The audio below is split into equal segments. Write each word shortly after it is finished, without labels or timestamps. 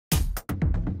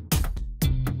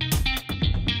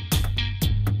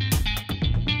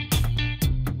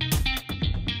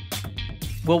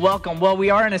Well, welcome. Well, we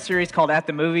are in a series called At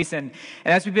the Movies, and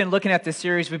as we've been looking at this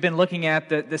series, we've been looking at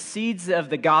the seeds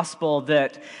of the gospel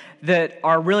that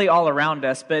are really all around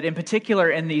us, but in particular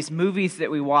in these movies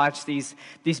that we watch, these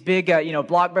big,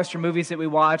 blockbuster movies that we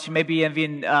watch, maybe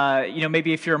even,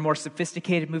 maybe if you're a more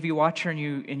sophisticated movie watcher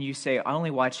and you say, I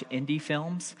only watch indie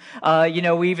films,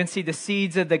 we even see the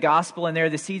seeds of the gospel in there,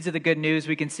 the seeds of the good news.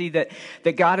 We can see that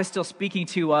God is still speaking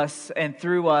to us and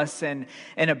through us and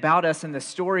about us in the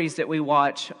stories that we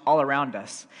watch all around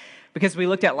us. Because we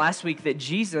looked at last week that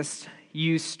Jesus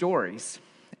used stories.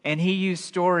 And he used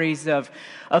stories of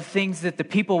things that the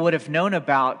people would have known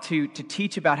about to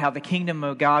teach about how the kingdom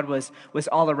of God was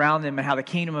all around them and how the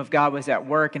kingdom of God was at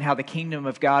work and how the kingdom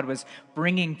of God was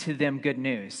bringing to them good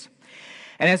news.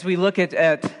 And as we look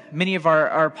at many of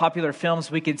our popular films,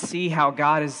 we can see how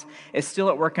God is still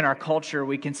at work in our culture.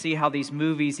 We can see how these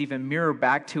movies even mirror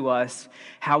back to us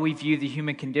how we view the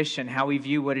human condition, how we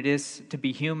view what it is to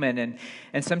be human.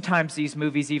 And sometimes these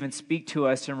movies even speak to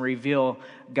us and reveal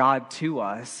God to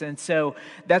us. And so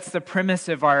that's the premise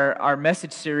of our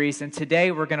message series. And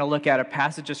today we're going to look at a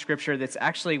passage of Scripture that's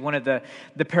actually one of the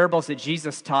parables that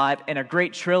Jesus taught in a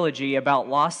great trilogy about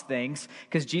lost things,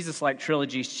 because Jesus liked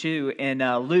trilogies too, in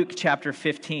Luke chapter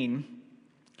 15.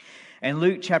 And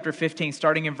Luke chapter 15,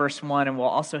 starting in verse 1, and we'll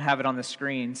also have it on the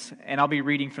screens, and I'll be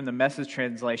reading from the Message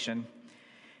translation.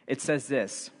 It says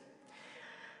this: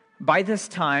 By this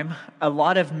time, a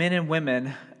lot of men and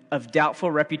women of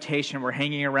doubtful reputation were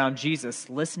hanging around Jesus,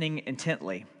 listening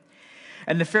intently.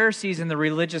 And the Pharisees and the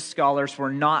religious scholars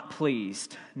were not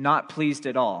pleased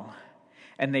at all,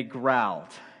 and they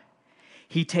growled.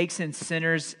 He takes in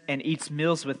sinners and eats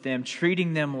meals with them,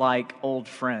 treating them like old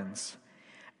friends.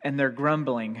 And their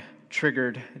grumbling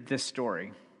triggered this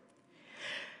story.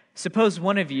 Suppose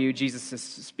one of you, Jesus is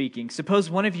speaking, suppose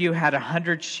one of you had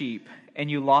 100 sheep and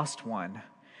you lost one.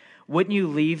 Wouldn't you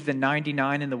leave the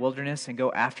 99 in the wilderness and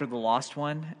go after the lost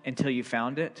one until you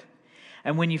found it?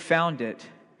 And when you found it,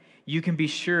 you can be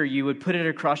sure you would put it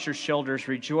across your shoulders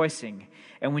rejoicing.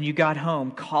 And when you got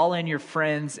home, call in your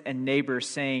friends and neighbors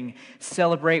saying,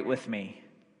 celebrate with me.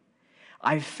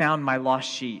 I've found my lost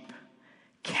sheep.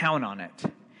 Count on it.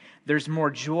 There's more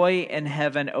joy in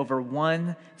heaven over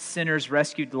one sinner's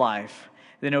rescued life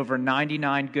than over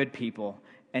 99 good people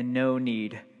and no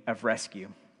need of rescue.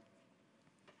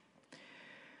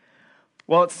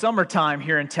 Well, it's summertime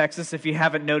here in Texas, if you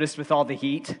haven't noticed, with all the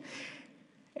heat.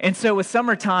 And so with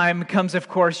summertime comes, of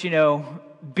course,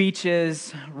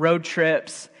 beaches, road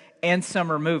trips, and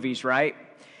summer movies, right?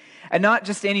 And not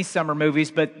just any summer movies,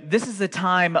 but this is the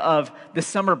time of the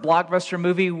summer blockbuster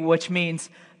movie, which means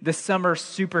the summer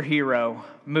superhero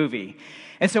movie.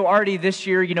 And so already this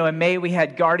year, in May, we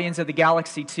had Guardians of the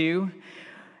Galaxy 2.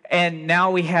 And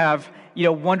now we have,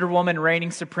 Wonder Woman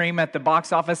reigning supreme at the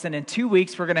box office. And in 2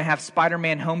 weeks, we're going to have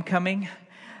Spider-Man Homecoming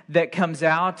that comes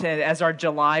out as our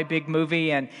July big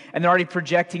movie. And they're already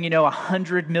projecting,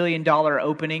 $100 million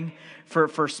opening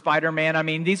for Spider-Man. I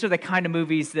mean, these are the kind of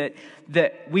movies that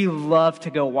we love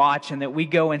to go watch and that we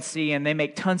go and see. And they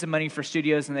make tons of money for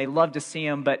studios and they love to see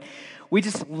them. But we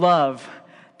just love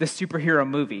the superhero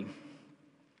movie.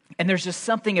 And there's just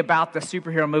something about the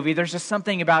superhero movie. There's just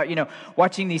something about,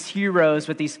 watching these heroes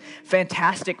with these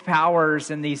fantastic powers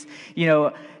and these,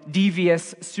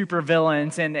 devious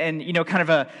supervillains and kind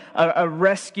of a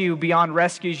rescue beyond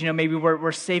rescues. Maybe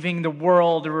we're saving the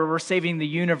world or we're saving the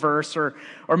universe or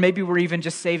maybe we're even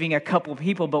just saving a couple of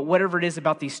people. But whatever it is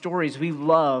about these stories, we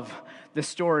love the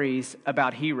stories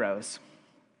about heroes.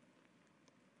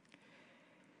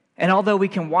 And although we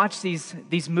can watch these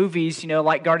movies,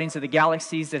 like Guardians of the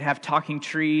Galaxies that have talking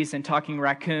trees and talking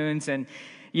raccoons and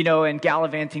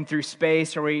gallivanting through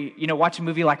space, or we, watch a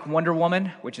movie like Wonder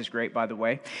Woman, which is great, by the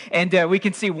way, and we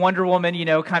can see Wonder Woman,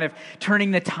 kind of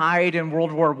turning the tide in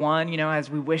World War I, as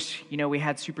we wish, we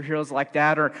had superheroes like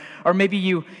that, or maybe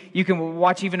you can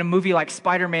watch even a movie like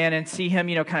Spider-Man and see him,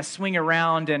 kind of swing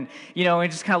around and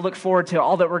just kind of look forward to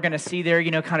all that we're going to see there,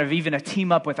 kind of even a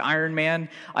team up with Iron Man.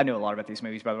 I know a lot about these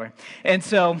movies, by the way, and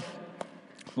so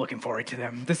looking forward to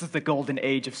them. This is the golden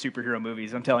age of superhero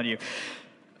movies, I'm telling you.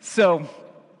 So,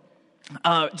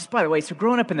 just by the way, so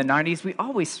growing up in the 90s, we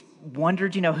always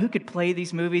wondered, who could play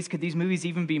these movies? Could these movies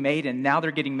even be made? And now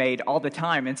they're getting made all the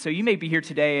time. And so you may be here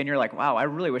today and you're like, wow, I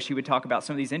really wish he would talk about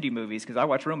some of these indie movies because I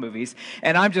watch real movies.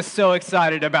 And I'm just so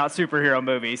excited about superhero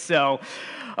movies. So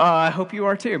I hope you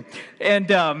are too.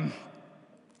 And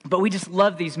but we just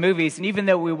love these movies. And even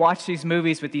though we watch these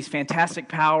movies with these fantastic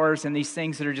powers and these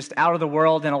things that are just out of the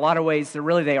world, in a lot of ways,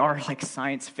 they are like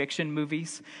science fiction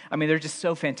movies. I mean, they're just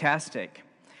so fantastic.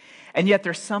 And yet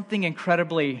there's something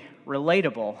incredibly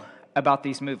relatable about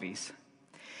these movies.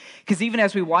 Because even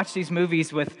as we watch these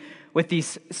movies with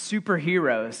these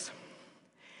superheroes,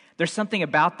 there's something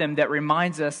about them that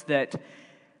reminds us that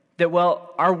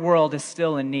our world is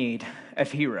still in need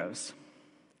of heroes.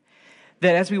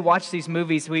 That as we watch these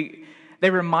movies, they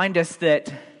remind us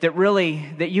that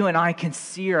you and I can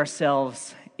see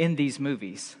ourselves in these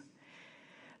movies.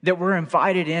 That we're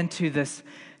invited into this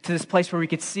place where we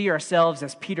could see ourselves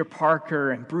as Peter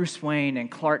Parker and Bruce Wayne and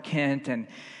Clark Kent and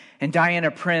Diana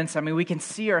Prince. I mean, we can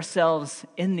see ourselves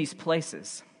in these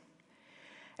places.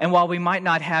 And while we might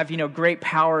not have, great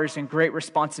powers and great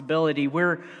responsibility,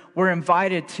 we're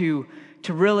invited to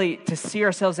see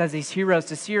ourselves as these heroes,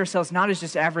 to see ourselves not as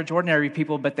just average, ordinary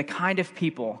people, but the kind of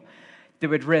people that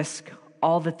would risk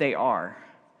all that they are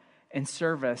in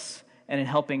service and in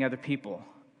helping other people,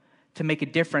 to make a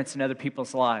difference in other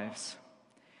people's lives.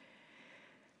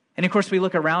 And of course, we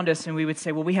look around us and we would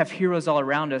say, well, we have heroes all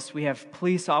around us. We have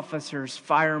police officers,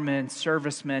 firemen,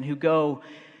 servicemen who go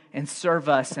and serve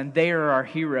us, and they are our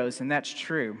heroes, and that's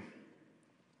true.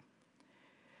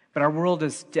 But our world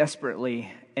is desperately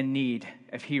in need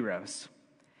of heroes.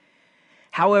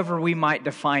 However we might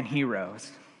define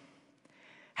heroes,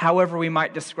 however we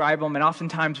might describe them, and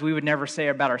oftentimes we would never say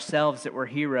about ourselves that we're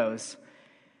heroes,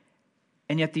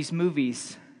 and yet these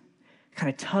movies kind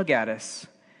of tug at us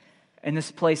in this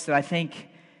place that I think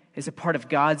is a part of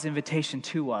God's invitation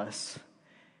to us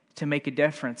to make a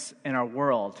difference in our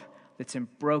world that's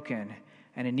broken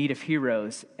and in need of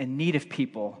heroes, in need of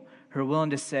people who are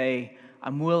willing to say,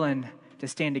 I'm willing to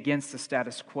stand against the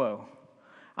status quo.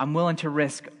 I'm willing to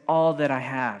risk all that I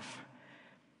have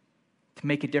to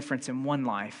make a difference in one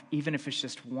life, even if it's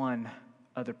just one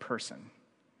other person.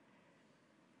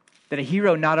 That a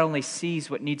hero not only sees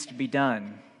what needs to be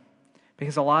done,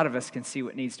 because a lot of us can see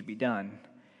what needs to be done,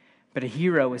 but a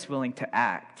hero is willing to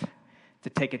act,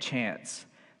 to take a chance,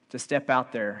 to step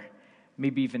out there,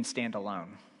 maybe even stand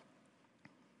alone.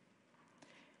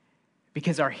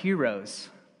 Because our heroes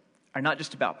are not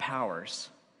just about powers,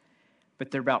 but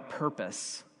they're about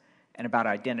purpose and about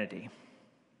identity.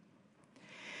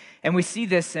 And we see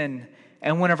this in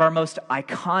one of our most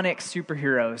iconic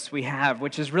superheroes we have,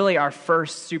 which is really our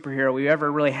first superhero we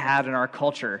ever really had in our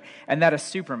culture, and that is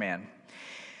Superman.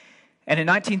 And in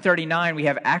 1939, we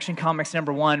have Action Comics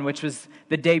 #1, which was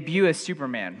the debut of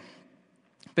Superman.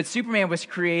 But Superman was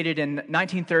created in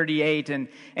 1938 in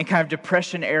kind of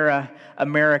Depression-era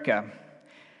America,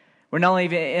 where not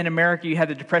only in America you had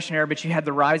the Depression era, but you had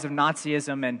the rise of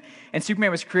Nazism. And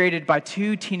Superman was created by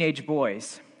two teenage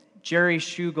boys, Jerry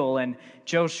Shugel and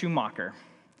Joe Schumacher.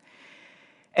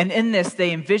 And in this,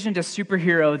 they envisioned a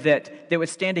superhero that would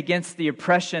stand against the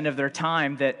oppression of their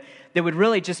time, that would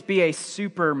really just be a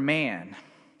Superman,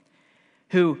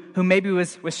 who maybe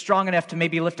was strong enough to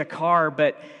maybe lift a car,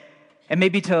 and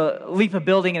maybe to leap a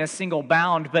building in a single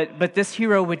bound, but this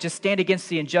hero would just stand against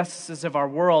the injustices of our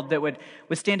world, that would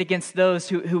stand against those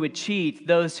who would cheat,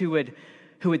 those who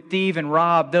would thieve and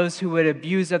rob, those who would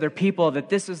abuse other people, that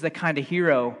this is the kind of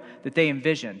hero that they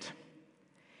envisioned.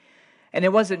 And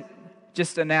it wasn't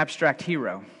just an abstract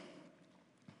hero.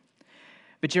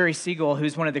 But Jerry Siegel,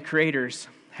 who's one of the creators,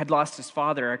 had lost his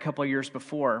father a couple of years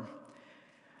before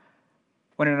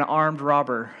when an armed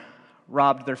robber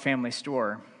robbed their family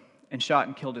store and shot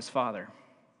and killed his father,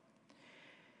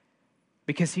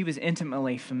 because he was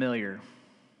intimately familiar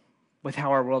with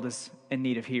how our world is in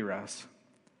need of heroes.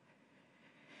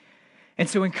 And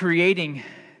so in creating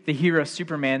the hero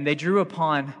Superman, they drew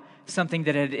upon something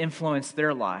that had influenced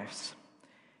their lives,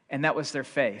 and that was their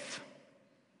faith.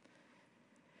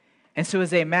 And so as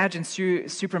they imagined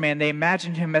Superman, they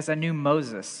imagined him as a new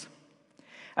Moses,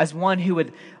 as one who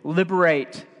would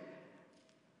liberate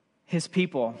his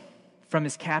people from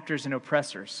his captors and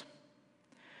oppressors,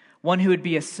 one who would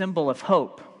be a symbol of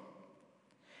hope.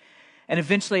 And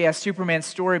eventually, as Superman's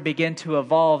story began to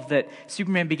evolve, that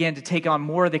Superman began to take on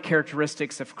more of the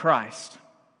characteristics of Christ.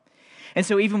 And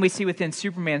so even we see within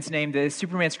Superman's name,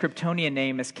 Superman's Kryptonian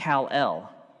name is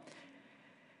Kal-El.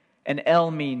 And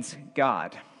El means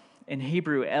God. In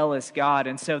Hebrew, El is God.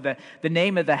 And so the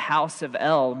name of the house of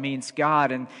El means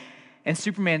God. And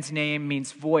Superman's name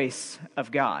means voice of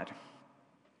God.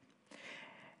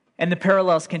 And the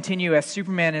parallels continue as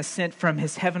Superman is sent from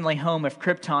his heavenly home of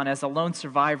Krypton as a lone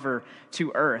survivor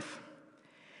to Earth.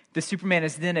 The Superman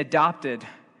is then adopted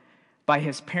by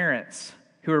his parents,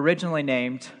 who were originally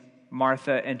named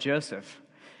Martha and Joseph,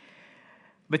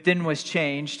 but then was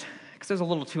changed, because it was a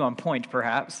little too on point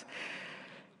perhaps,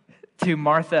 to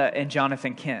Martha and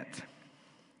Jonathan Kent.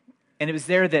 And it was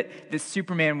there that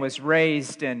Superman was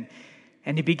raised and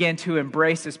And he began to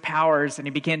embrace his powers, and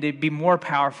he began to be more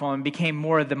powerful and became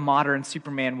more of the modern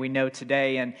Superman we know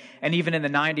today. And even in the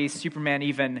 90s, Superman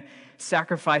even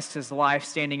sacrificed his life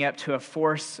standing up to a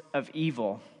force of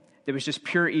evil that was just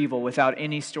pure evil without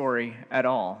any story at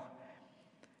all.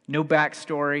 No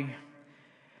backstory,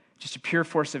 just a pure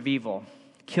force of evil.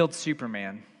 Killed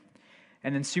Superman.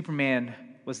 And then Superman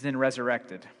was then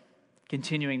resurrected,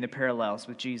 continuing the parallels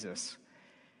with Jesus.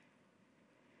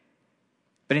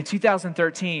 But in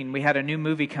 2013, we had a new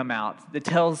movie come out that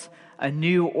tells a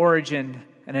new origin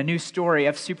and a new story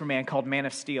of Superman called Man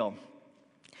of Steel.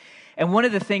 And one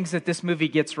of the things that this movie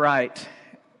gets right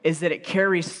is that it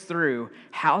carries through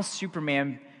how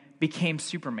Superman became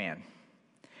Superman.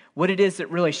 What it is that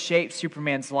really shaped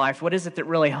Superman's life. What is it that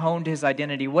really honed his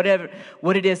identity? What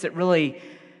it is that really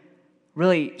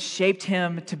shaped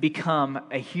him to become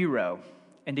a hero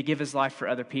and to give his life for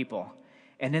other people.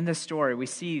 And in this story, we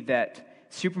see that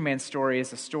Superman's story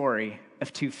is a story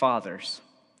of two fathers.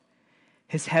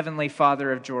 His heavenly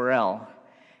father of Jor-El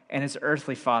and his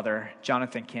earthly father,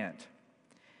 Jonathan Kent.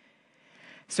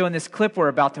 So in this clip we're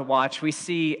about to watch, we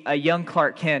see a young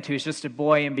Clark Kent who's just a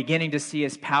boy and beginning to see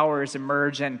his powers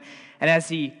emerge. And as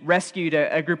he rescued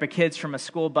a group of kids from a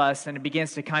school bus, and it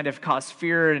begins to kind of cause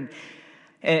fear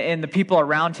and the people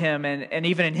around him, and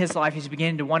even in his life, he's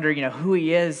beginning to wonder, who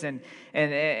he is and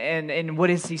what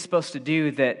is he supposed to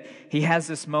do, that he has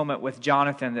this moment with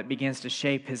Jonathan that begins to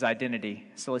shape his identity.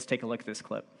 So let's take a look at this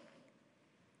clip.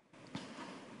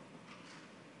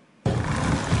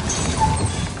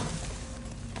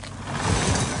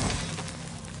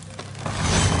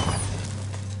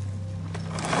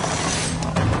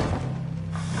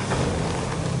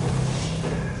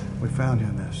 We found you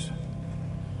in this.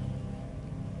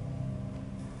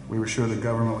 We were sure the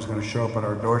government was going to show up at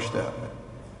our doorstep.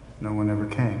 No one ever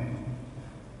came.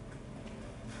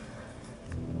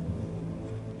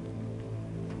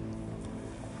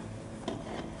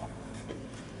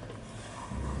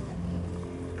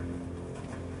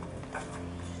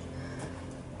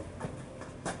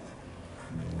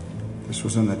 This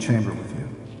was in the chamber with you.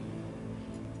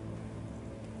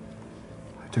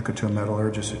 I took it to a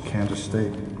metallurgist at Kansas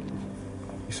State.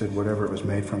 He said whatever it was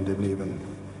made from didn't even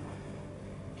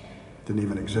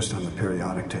exist on the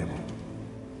periodic table.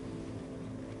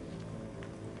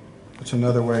 It's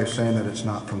another way of saying that it's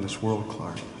not from this world,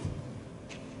 Clark.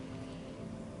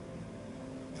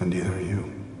 And neither are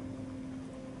you.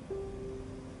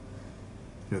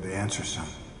 You're the answer, son.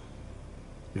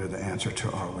 You're the answer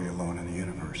to are we alone in the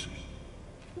universe?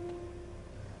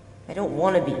 I don't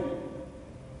want to be.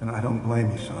 And I don't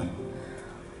blame you, son.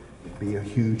 It'd be a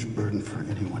huge burden for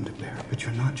anyone to bear. But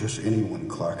you're not just anyone,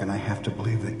 Clark, and I have to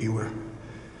believe that you were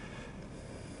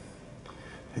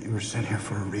sent here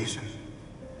for a reason.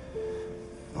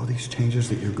 All these changes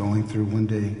that you're going through, one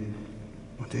day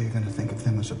you're going to think of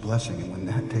them as a blessing, and when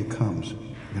that day comes, you're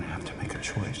going to have to make a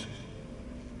choice.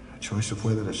 A choice of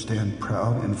whether to stand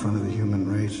proud in front of the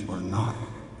human race or not.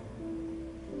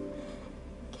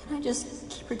 Can I just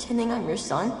keep pretending I'm your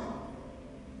son?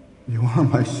 You are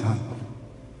my son.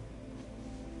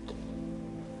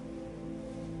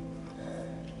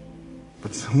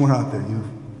 But somewhere out there, you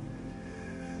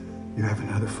have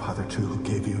another father, too, who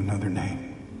gave you another name.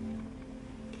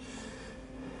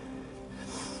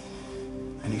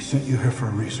 And he sent you here for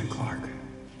a reason, Clark.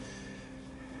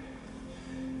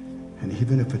 And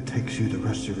even if it takes you the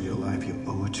rest of your life, you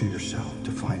owe it to yourself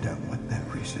to find out what that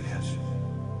reason is.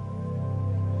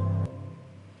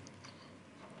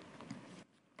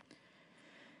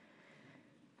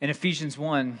 In Ephesians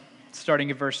 1,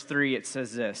 starting at verse 3, it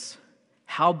says this: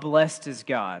 "How blessed is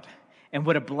God, and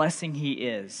what a blessing he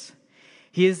is.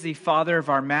 He is the Father of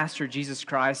our Master Jesus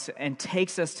Christ and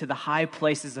takes us to the high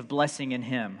places of blessing in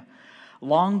him.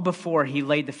 Long before he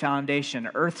laid the foundation,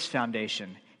 earth's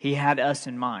foundation, he had us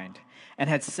in mind and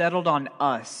had settled on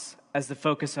us as the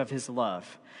focus of his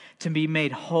love, to be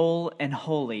made whole and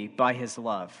holy by his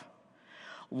love.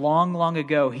 Long, long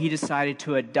ago, he decided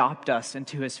to adopt us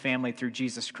into his family through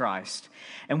Jesus Christ.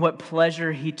 And what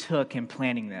pleasure he took in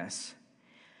planning this.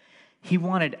 He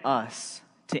wanted us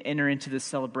to enter into the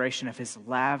celebration of his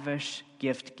lavish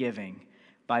gift giving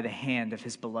by the hand of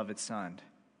his beloved Son."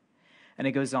 And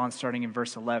it goes on starting in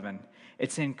verse 11.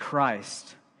 It's in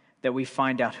Christ that we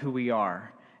find out who we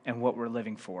are and what we're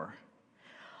living for.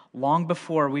 Long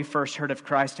before we first heard of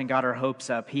Christ and got our hopes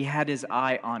up, he had his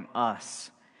eye on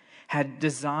us, had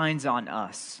designs on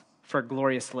us for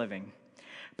glorious living.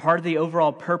 Part of the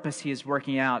overall purpose he is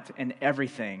working out in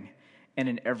everything and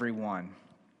in everyone.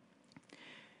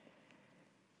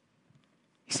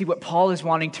 You see, what Paul is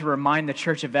wanting to remind the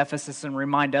church of Ephesus and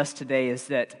remind us today is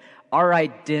that our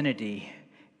identity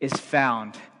is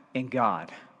found in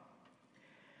God.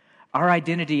 Our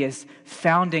identity is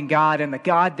found in God, and the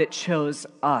God that chose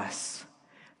us,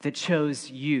 that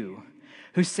chose you,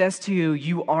 who says to you,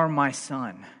 you are my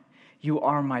son, you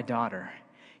are my daughter,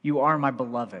 you are my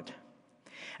beloved.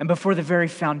 And before the very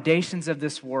foundations of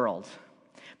this world,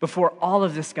 before all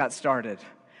of this got started,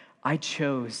 I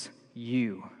chose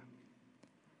you.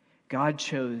 God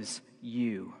chose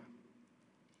you.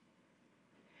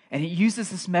 And he uses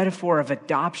this metaphor of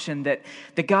adoption, that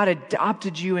God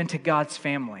adopted you into God's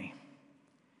family.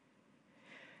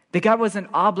 That God wasn't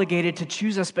obligated to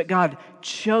choose us, but God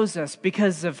chose us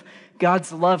because of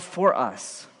God's love for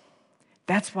us.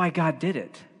 That's why God did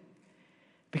it.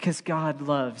 Because God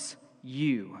loves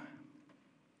you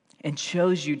and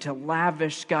chose you to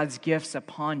lavish God's gifts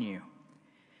upon you.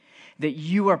 That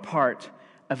you are part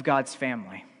of God's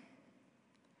family.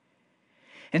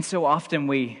 And so often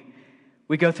we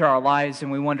go through our lives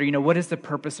and we wonder, what is the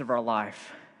purpose of our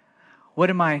life? What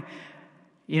am I,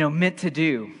 meant to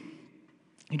do?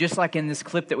 Just like in this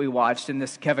clip that we watched, in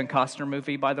this Kevin Costner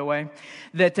movie, by the way,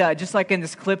 that just like in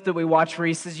this clip that we watched where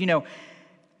he says,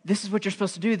 this is what you're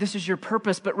supposed to do, this is your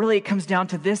purpose, but really it comes down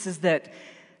to this, is that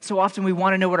so often we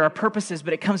want to know what our purpose is,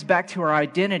 but it comes back to our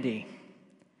identity.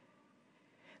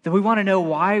 That we want to know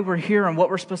why we're here and what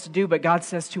we're supposed to do, but God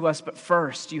says to us, but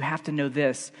first, you have to know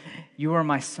this, you are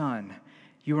my son,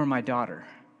 you are my daughter,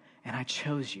 and I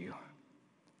chose you.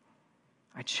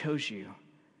 I chose you.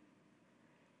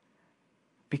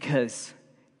 Because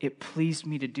it pleased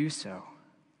me to do so.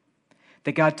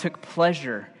 That God took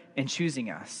pleasure in choosing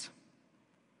us.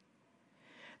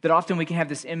 That often we can have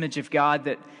this image of God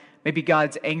that maybe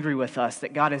God's angry with us,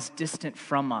 that God is distant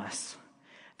from us,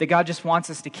 that God just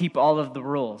wants us to keep all of the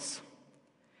rules,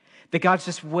 that God's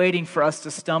just waiting for us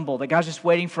to stumble, that God's just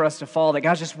waiting for us to fall, that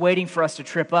God's just waiting for us to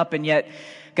trip up, and yet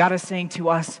God is saying to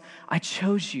us, I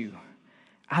chose you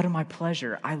out of my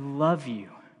pleasure. I love you.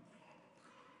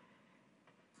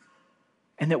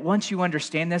 And that once you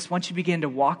understand this, once you begin to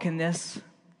walk in this,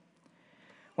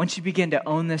 once you begin to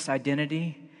own this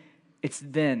identity, it's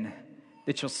then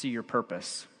that you'll see your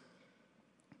purpose.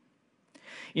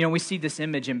 We see this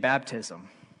image in baptism.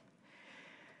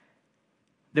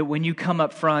 That when you come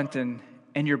up front and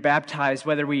you're baptized,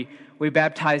 whether we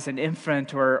baptize an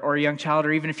infant or a young child,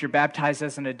 or even if you're baptized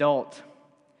as an adult,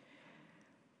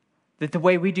 that the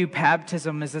way we do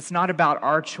baptism is it's not about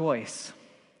our choice,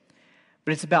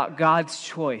 but it's about God's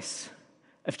choice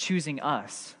of choosing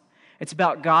us. It's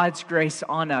about God's grace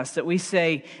on us, that we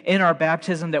say in our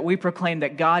baptism, that we proclaim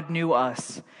that God knew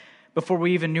us before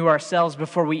we even knew ourselves,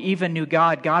 before we even knew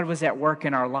God. God was at work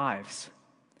in our lives.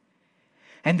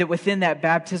 And that within that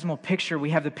baptismal picture,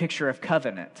 we have the picture of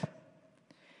covenant.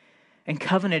 And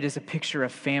covenant is a picture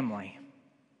of family.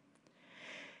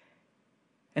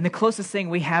 And the closest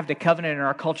thing we have to covenant in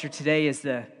our culture today is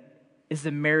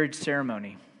the marriage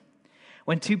ceremony.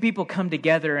 When two people come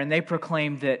together and they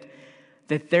proclaim that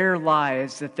their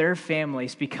lives, that their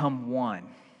families become one.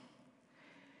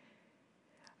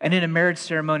 And in a marriage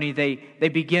ceremony, they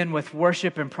begin with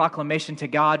worship and proclamation to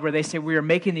God, where they say, we are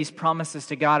making these promises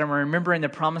to God, and we're remembering the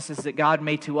promises that God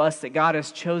made to us, that God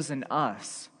has chosen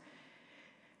us.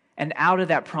 And out of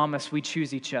that promise, we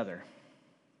choose each other.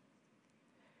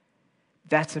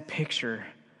 That's a picture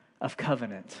of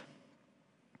covenant.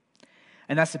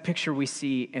 And that's the picture we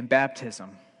see in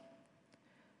baptism.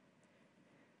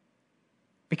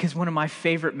 Because one of my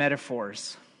favorite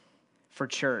metaphors for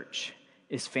church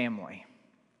is family.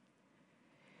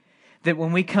 That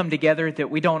when we come together, that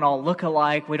we don't all look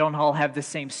alike, we don't all have the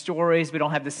same stories, we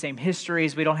don't have the same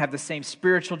histories, we don't have the same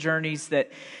spiritual journeys, that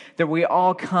we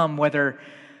all come, whether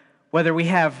we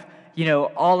have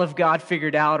all of God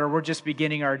figured out, or we're just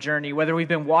beginning our journey, whether we've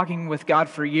been walking with God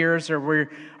for years, or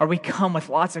we come with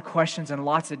lots of questions and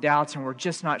lots of doubts, and we're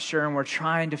just not sure, and we're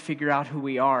trying to figure out who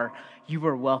we are, you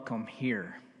are welcome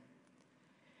here.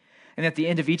 And at the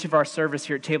end of each of our service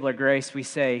here at Table of Grace, we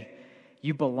say,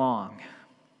 you belong.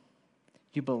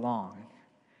 You belong.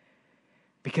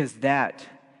 Because that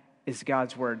is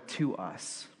God's word to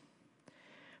us.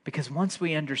 Because once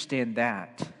we understand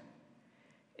that,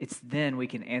 it's then we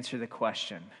can answer the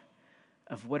question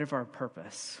of what is our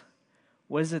purpose?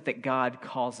 What is it that God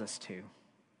calls us to?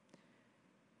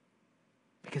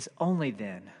 Because only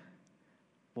then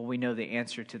will we know the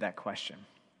answer to that question.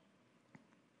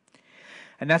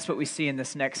 And that's what we see in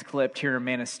this next clip here in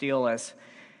Man of Steel, as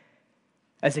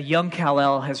a young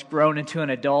Kal-El has grown into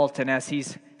an adult, and as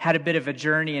he's had a bit of a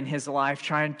journey in his life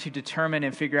trying to determine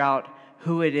and figure out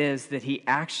who it is that he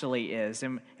actually is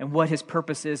and what his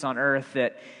purpose is on earth,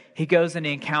 that he goes and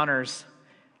he encounters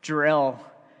Jor-El,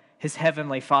 his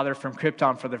heavenly father from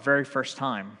Krypton, for the very first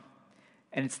time.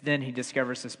 And it's then he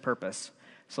discovers his purpose.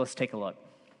 So let's take a look.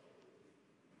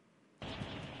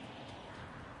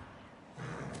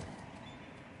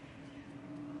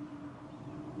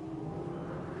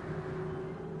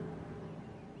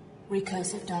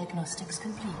 Recursive diagnostics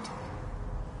complete.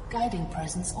 Guiding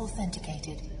presence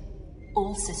authenticated.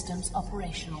 All systems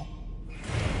operational.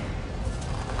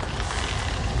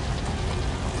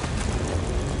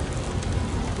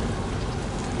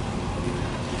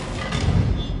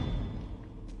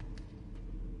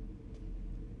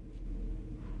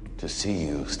 To see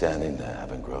you standing there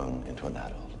having grown into an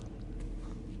adult.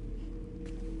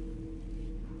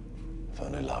 If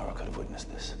only Lara could have witnessed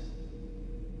this.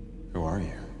 Who are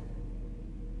you?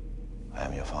 I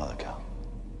am your father, Cal.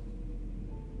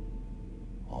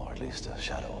 Or at least a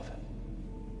shadow of him.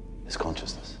 His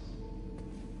consciousness.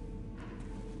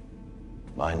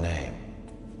 My name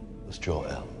was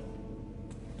Jor-El.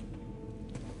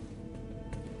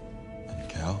 And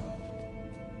Cal?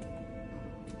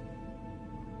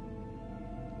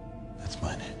 That's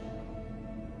my name.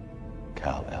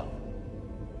 Kal-El.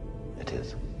 It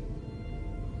is.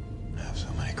 I have so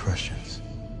many questions.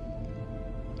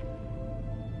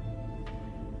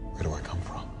 Where do I come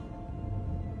from?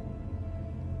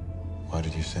 Why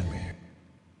did you send me here?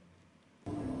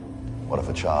 What if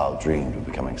a child dreamed of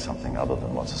becoming something other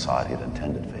than what society had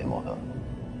intended for him or her?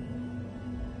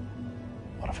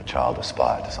 What if a child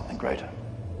aspired to something greater?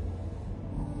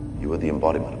 You were the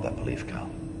embodiment of that belief, Cal.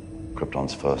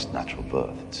 Krypton's first natural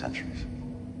birth in centuries.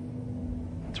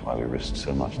 That's why we risked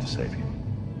so much to save you.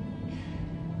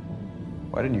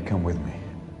 Why didn't you come with me?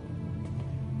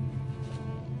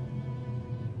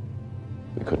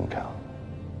 We couldn't, Cal.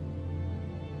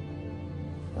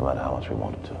 No matter how much we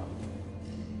wanted to.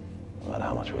 No matter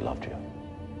how much we loved you.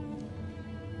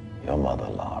 Your mother,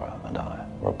 Lara, and I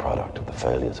were a product of the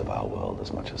failures of our world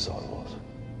as much as Zod was.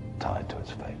 Tied to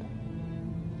its fate.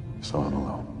 So I'm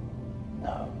alone.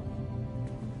 No.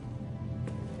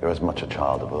 You're as much a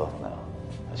child of Earth now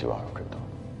as you are of Krypton.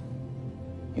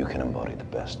 You can embody the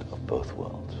best of both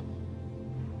worlds.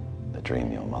 The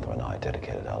dream your mother and I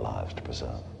dedicated our lives to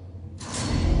preserve.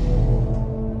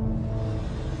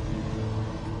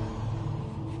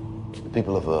 The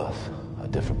people of Earth are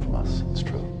different from us, it's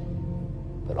true.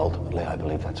 But ultimately, I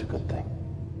believe that's a good thing.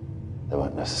 They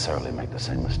won't necessarily make the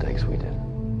same mistakes we did.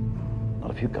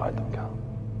 Not if you guide them, Cal.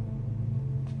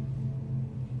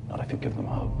 Not if you give them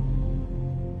hope.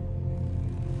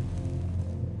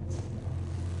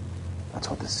 That's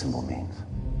what this symbol means.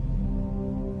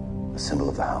 The symbol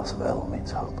of the House of El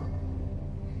means hope.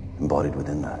 Embodied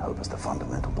within that hope is the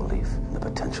fundamental belief in the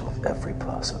potential of every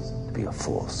person to be a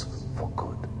force for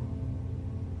good.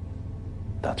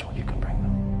 That's what you can bring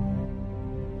them.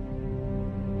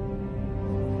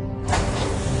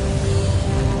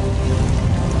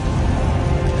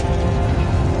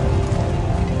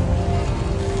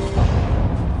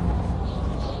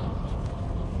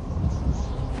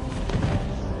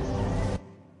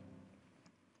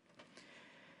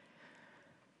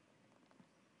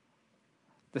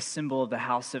 The symbol of the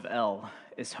House of El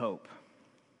is hope.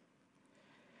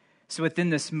 So within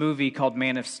this movie called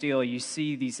Man of Steel, you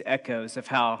see these echoes of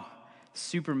how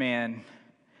Superman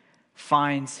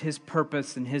finds his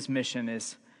purpose and his mission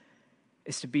is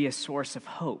to be a source of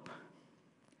hope,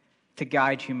 to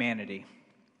guide humanity.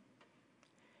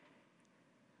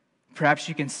 Perhaps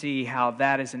you can see how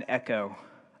that is an echo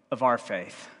of our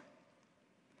faith.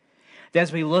 That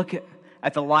as we look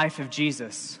at the life of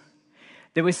Jesus,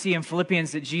 that we see in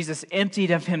Philippians that Jesus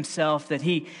emptied of himself, that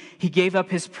he gave up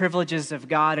his privileges of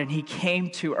God and he came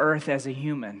to earth as a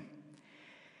human.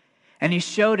 And he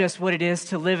showed us what it is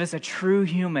to live as a true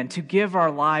human, to give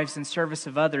our lives in service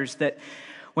of others, that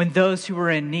when those who were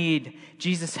in need,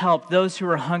 Jesus helped. Those who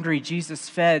were hungry, Jesus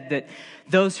fed. That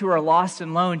those who are lost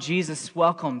and lone, Jesus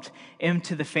welcomed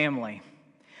into the family.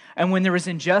 And when there was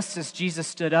injustice, Jesus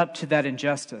stood up to that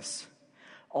injustice,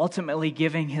 ultimately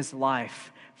giving his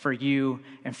life for you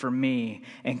and for me,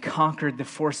 and conquered the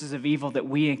forces of evil that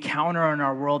we encounter in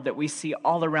our world, that we see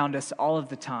all around us all of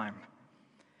the time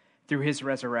through his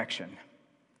resurrection.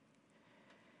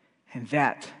 And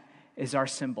that is our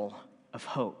symbol of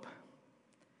hope.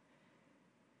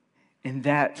 And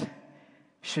that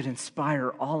should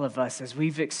inspire all of us as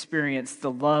we've experienced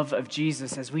the love of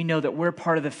Jesus, as we know that we're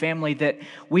part of the family, that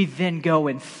we then go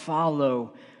and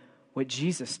follow what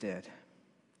Jesus did.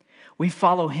 We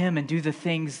follow him and do the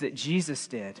things that Jesus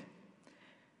did.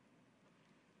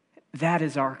 That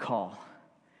is our call.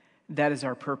 That is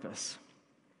our purpose.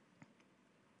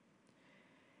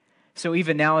 So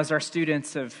even now, as our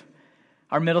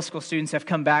middle school students have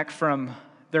come back from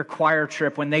their choir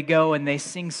trip, when they go and they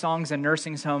sing songs in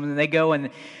nursing homes, and they go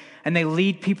and they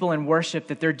lead people in worship,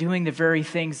 that they're doing the very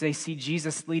things they see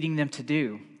Jesus leading them to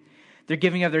do. They're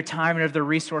giving of their time and of their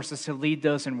resources to lead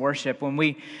those in worship. When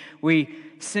we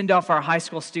send off our high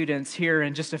school students here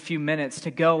in just a few minutes to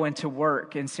go and to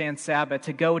work in San Saba,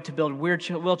 to go to build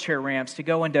wheelchair ramps, to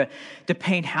go and to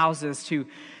paint houses, to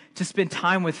spend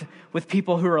time with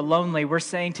people who are lonely, we're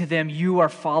saying to them, you are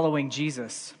following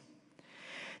Jesus.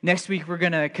 Next week, we're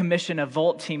going to commission a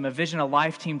Volt team, a Vision of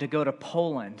Life team, to go to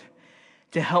Poland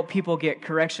to help people get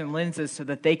correction lenses so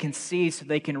that they can see, so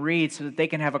they can read, so that they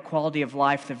can have a quality of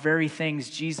life, the very things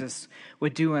Jesus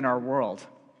would do in our world.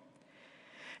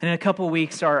 And in a couple of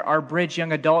weeks, our Bridge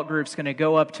Young Adult group is going to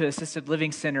go up to Assisted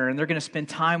Living Center, and they're going to spend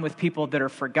time with people that are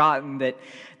forgotten, that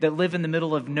live in the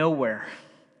middle of nowhere.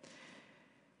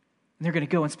 And they're going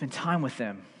to go and spend time with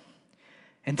them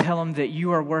and tell them that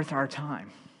you are worth our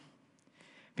time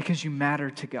because you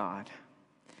matter to God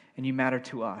and you matter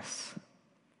to us.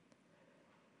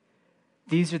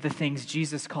 These are the things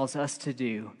Jesus calls us to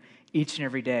do each and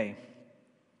every day.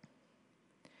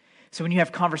 So when you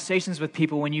have conversations with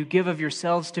people, when you give of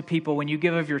yourselves to people, when you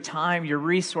give of your time, your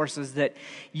resources, that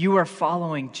you are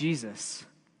following Jesus.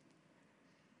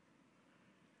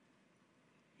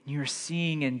 You are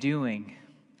seeing and doing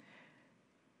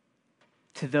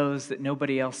to those that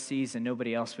nobody else sees and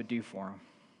nobody else would do for them.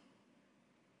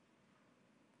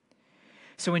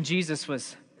 So when Jesus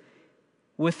was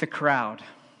with the crowd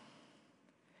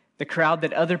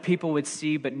that other people would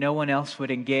see but no one else would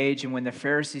engage, and when the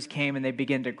Pharisees came and they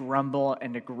began to grumble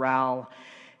and to growl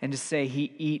and to say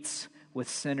he eats with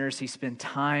sinners, he spent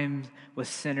time with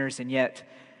sinners, and yet,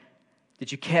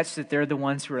 did you catch that they're the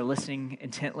ones who are listening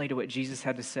intently to what Jesus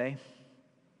had to say?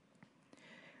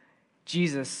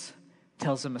 Jesus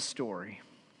tells them a story.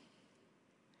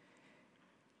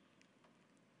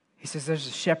 He says there's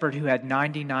a shepherd who had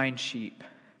 99 sheep,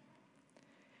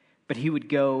 but he would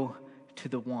go to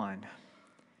the one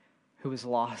who was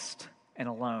lost and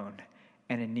alone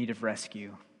and in need of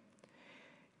rescue.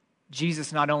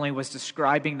 Jesus not only was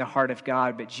describing the heart of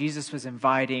God, but Jesus was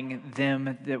inviting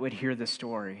them that would hear the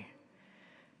story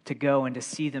to go and to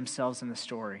see themselves in the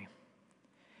story,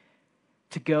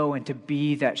 to go and to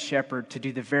be that shepherd, to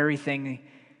do the very thing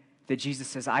that Jesus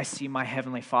says, I see my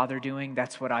heavenly Father doing,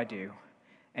 that's what I do.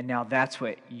 And now that's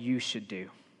what you should do.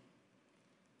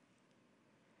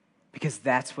 Because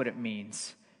that's what it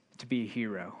means to be a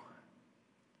hero.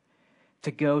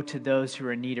 To go to those who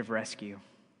are in need of rescue.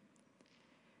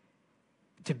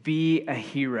 To be a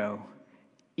hero,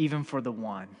 even for the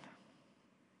one.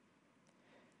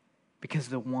 Because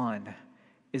the one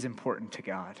is important to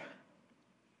God.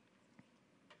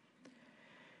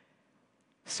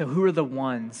 So who are the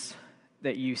ones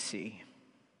that you see?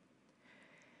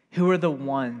 Who are the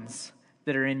ones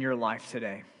that are in your life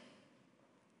today?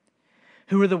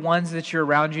 Who are the ones that you're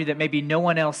around you that maybe no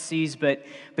one else sees, but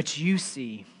you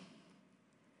see?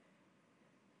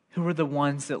 Who are the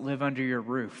ones that live under your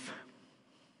roof?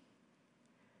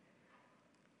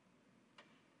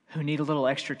 Who need a little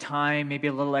extra time, maybe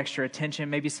a little extra attention,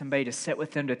 maybe somebody to sit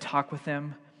with them, to talk with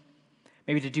them,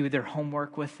 maybe to do their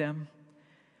homework with them?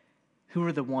 Who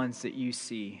are the ones that you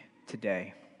see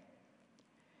today?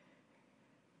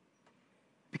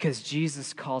 Because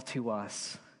Jesus' call to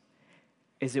us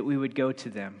is that we would go to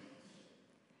them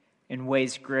in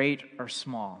ways great or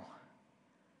small,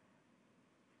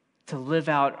 to live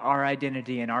out our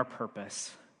identity and our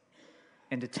purpose,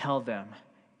 and to tell them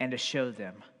and to show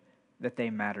them that they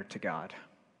matter to God.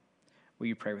 Will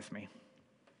you pray with me?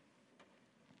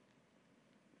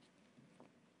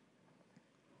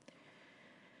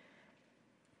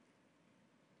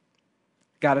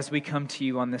 God, as we come to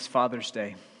you on this Father's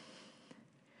Day,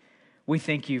 we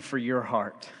thank you for your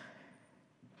heart,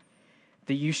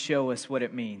 that you show us what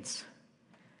it means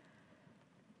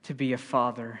to be a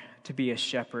father, to be a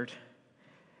shepherd,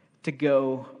 to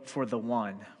go for the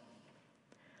one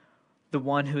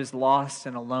who is lost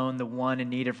and alone, the one in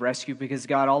need of rescue. Because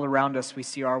God, all around us, we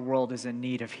see our world is in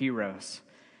need of heroes.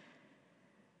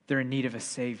 They're in need of a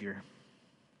Savior.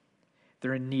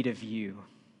 They're in need of you.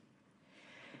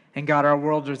 And God, our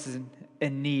world is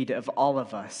in need of all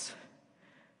of us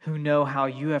who know how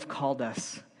you have called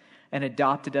us and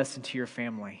adopted us into your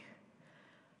family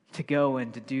to go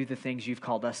and to do the things you've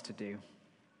called us to do.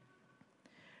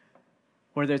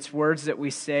 Whether it's words that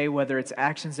we say, whether it's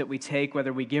actions that we take,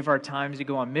 whether we give our times to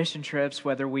go on mission trips,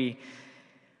 whether we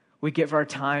give our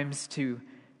times to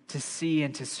see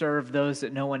and to serve those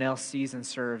that no one else sees and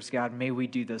serves, God, may we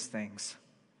do those things.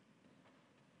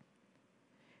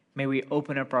 May we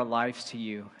open up our lives to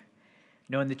you,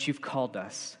 knowing that you've called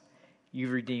us, you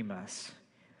redeem us,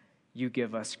 you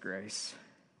give us grace.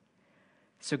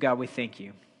 So God, we thank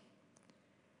you.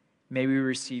 May we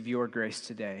receive your grace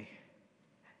today,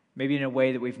 maybe in a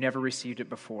way that we've never received it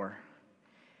before.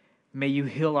 May you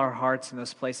heal our hearts in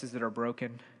those places that are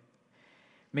broken.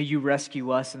 May you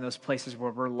rescue us in those places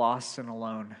where we're lost and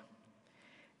alone.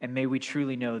 And may we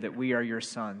truly know that we are your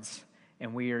sons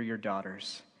and we are your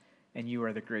daughters, and you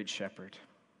are the great shepherd.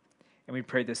 And we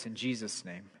pray this in Jesus'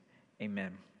 name.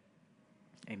 Amen.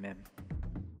 Amen.